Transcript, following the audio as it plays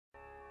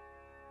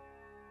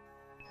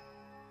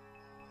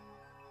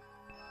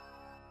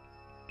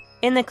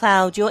In the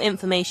cloud, your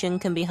information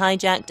can be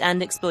hijacked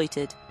and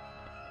exploited.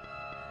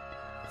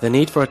 The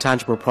need for a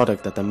tangible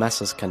product that the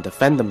masses can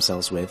defend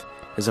themselves with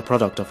is a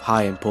product of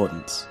high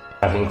importance.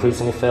 I've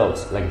increasingly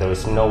felt like there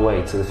is no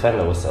way to defend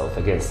ourselves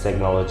against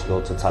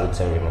technological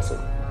totalitarianism.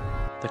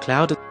 The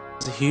cloud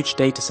is a huge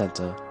data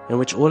center in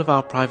which all of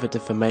our private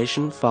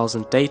information, files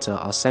and data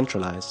are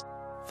centralized.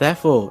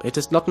 Therefore, it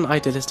is not an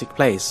idealistic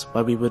place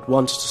where we would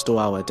want to store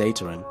our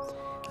data in,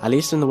 at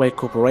least in the way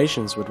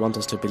corporations would want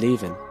us to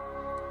believe in.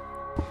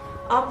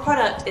 Our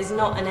product is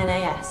not an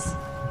NAS.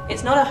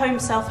 It's not a home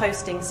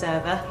self-hosting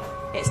server.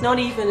 It's not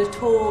even a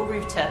Tor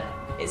router.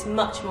 It's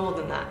much more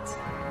than that.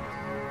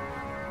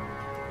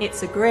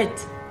 It's a grid.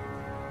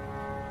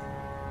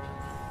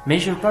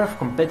 Major part of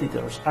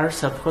competitors are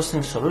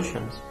self-hosting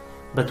solutions,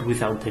 but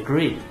without a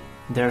grid,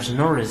 there's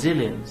no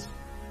resilience.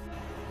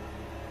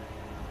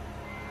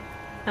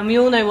 And we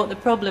all know what the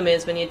problem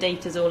is when your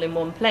data's all in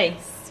one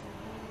place.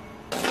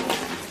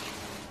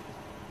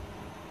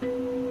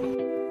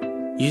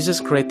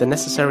 Users create the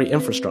necessary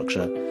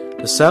infrastructure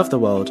to serve the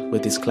world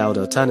with these cloud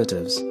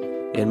alternatives,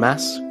 in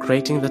mass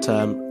creating the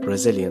term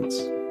resilience.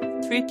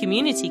 Through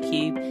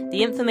CommunityCube,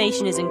 the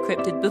information is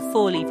encrypted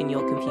before leaving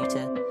your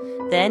computer.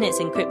 Then it's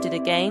encrypted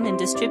again and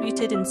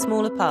distributed in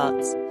smaller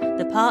parts.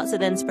 The parts are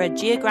then spread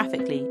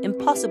geographically,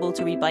 impossible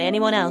to read by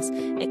anyone else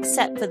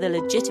except for the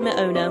legitimate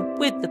owner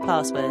with the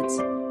passwords.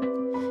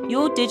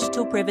 Your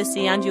digital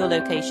privacy and your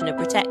location are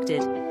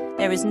protected.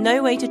 There is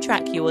no way to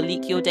track you or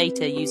leak your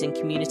data using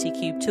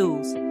CommunityCube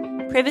tools.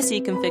 Privacy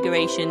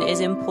configuration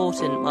is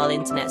important while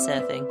internet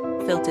surfing.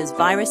 Filters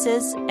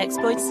viruses,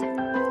 exploits,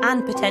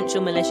 and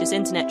potential malicious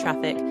internet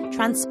traffic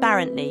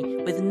transparently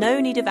with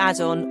no need of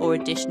add-on or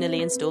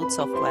additionally installed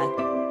software.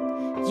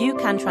 You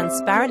can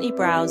transparently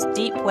browse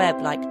deep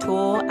web like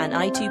Tor and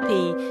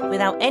I2P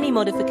without any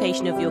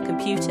modification of your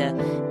computer,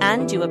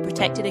 and you are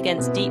protected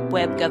against deep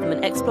web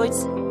government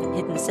exploits,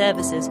 hidden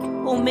services,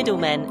 or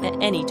middlemen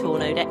at any Tor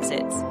node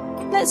exits.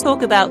 Let's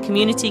talk about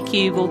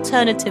CommunityCube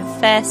Alternative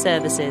Fair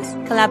Services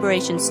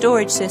collaboration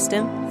storage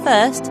system.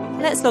 First,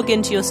 let's log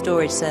into your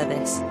storage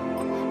service,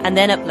 and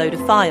then upload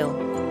a file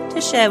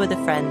to share with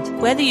a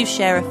friend. Whether you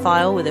share a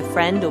file with a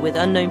friend or with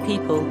unknown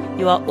people,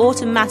 you are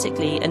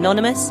automatically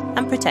anonymous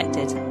and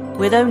protected.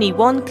 With only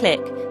one click,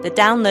 the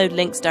download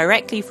links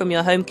directly from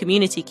your home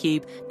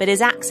CommunityCube but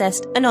is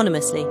accessed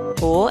anonymously.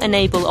 Or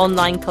enable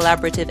online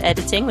collaborative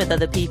editing with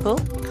other people.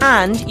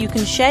 And you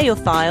can share your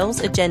files,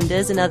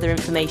 agendas and other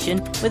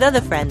information with other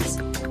friends.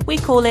 We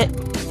call it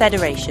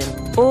Federation.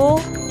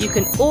 Or you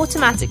can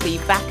automatically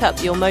back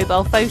up your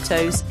mobile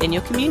photos in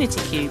your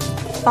CommunityCube.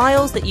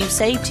 Files that you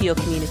save to your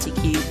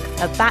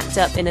CommunityCube are backed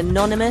up in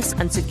anonymous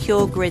and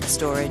secure grid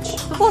storage.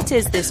 But what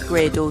is this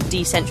grid or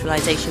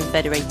decentralization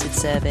federated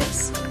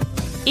service?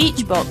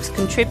 Each box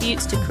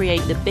contributes to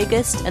create the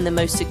biggest and the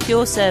most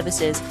secure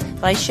services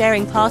by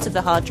sharing part of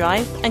the hard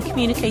drive and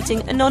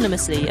communicating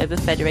anonymously over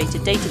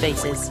federated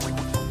databases.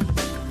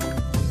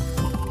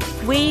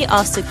 We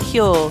are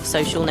secure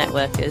social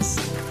networkers,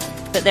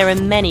 but there are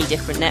many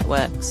different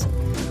networks.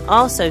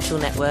 Our social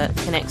network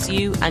connects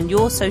you and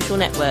your social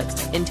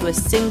networks into a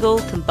single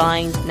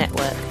combined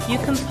network. You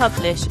can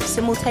publish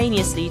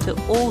simultaneously to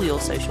all your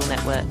social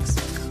networks.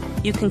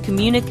 You can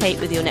communicate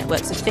with your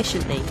networks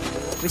efficiently,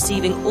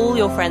 receiving all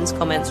your friends'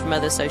 comments from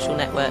other social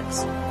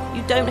networks.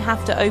 You don't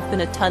have to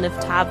open a ton of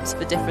tabs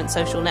for different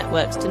social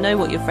networks to know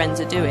what your friends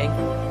are doing.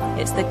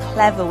 It's the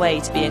clever way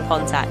to be in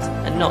contact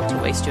and not to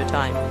waste your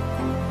time.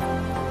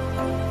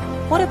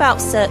 What about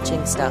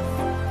searching stuff?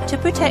 To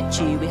protect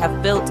you, we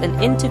have built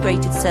an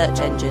integrated search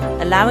engine,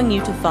 allowing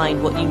you to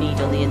find what you need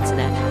on the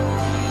internet.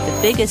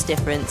 The biggest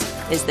difference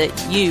is that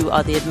you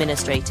are the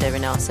administrator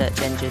in our search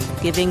engine,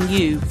 giving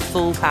you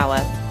full power.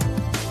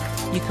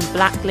 You can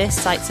blacklist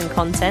sites and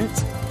content,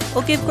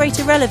 or give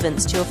greater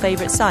relevance to your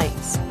favourite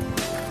sites.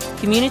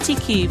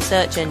 CommunityCube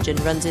search engine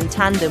runs in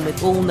tandem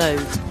with all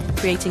nodes,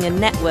 creating a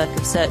network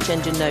of search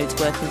engine nodes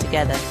working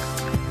together.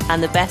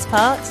 And the best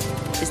part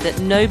is that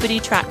nobody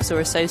tracks or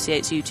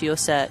associates you to your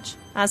search,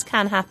 as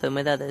can happen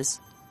with others.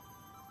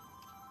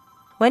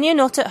 When you're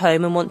not at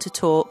home and want to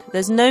talk,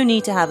 there's no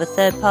need to have a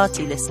third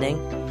party listening.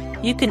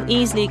 You can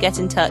easily get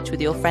in touch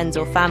with your friends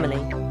or family.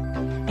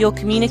 Your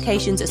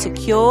communications are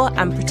secure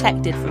and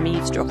protected from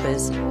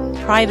eavesdroppers.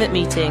 Private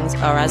meetings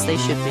are as they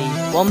should be,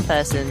 one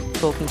person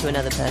talking to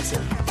another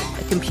person.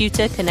 A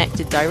computer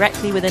connected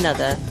directly with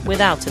another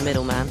without a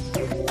middleman.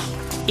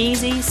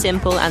 Easy,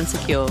 simple and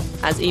secure,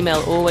 as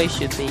email always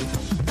should be.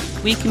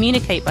 We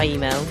communicate by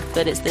email,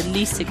 but it's the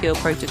least secure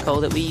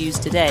protocol that we use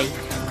today.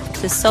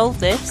 To solve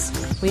this,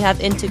 we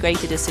have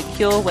integrated a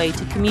secure way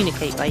to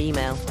communicate by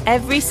email.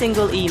 Every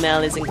single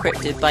email is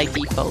encrypted by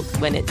default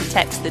when it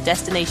detects the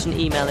destination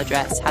email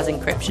address has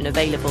encryption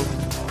available.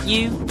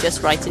 You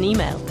just write an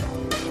email.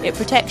 It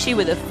protects you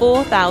with a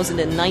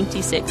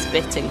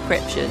 4096-bit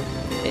encryption.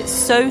 It's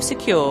so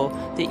secure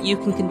that you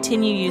can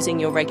continue using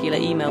your regular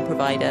email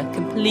provider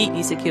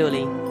completely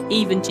securely,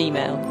 even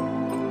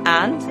Gmail.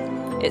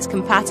 And it's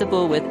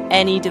compatible with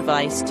any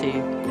device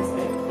too.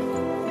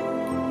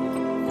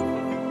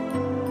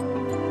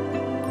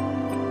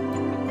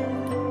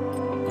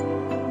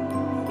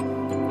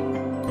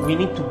 We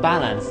need to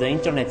balance the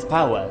internet's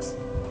powers.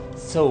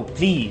 So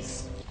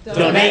please,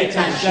 donate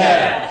and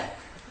share!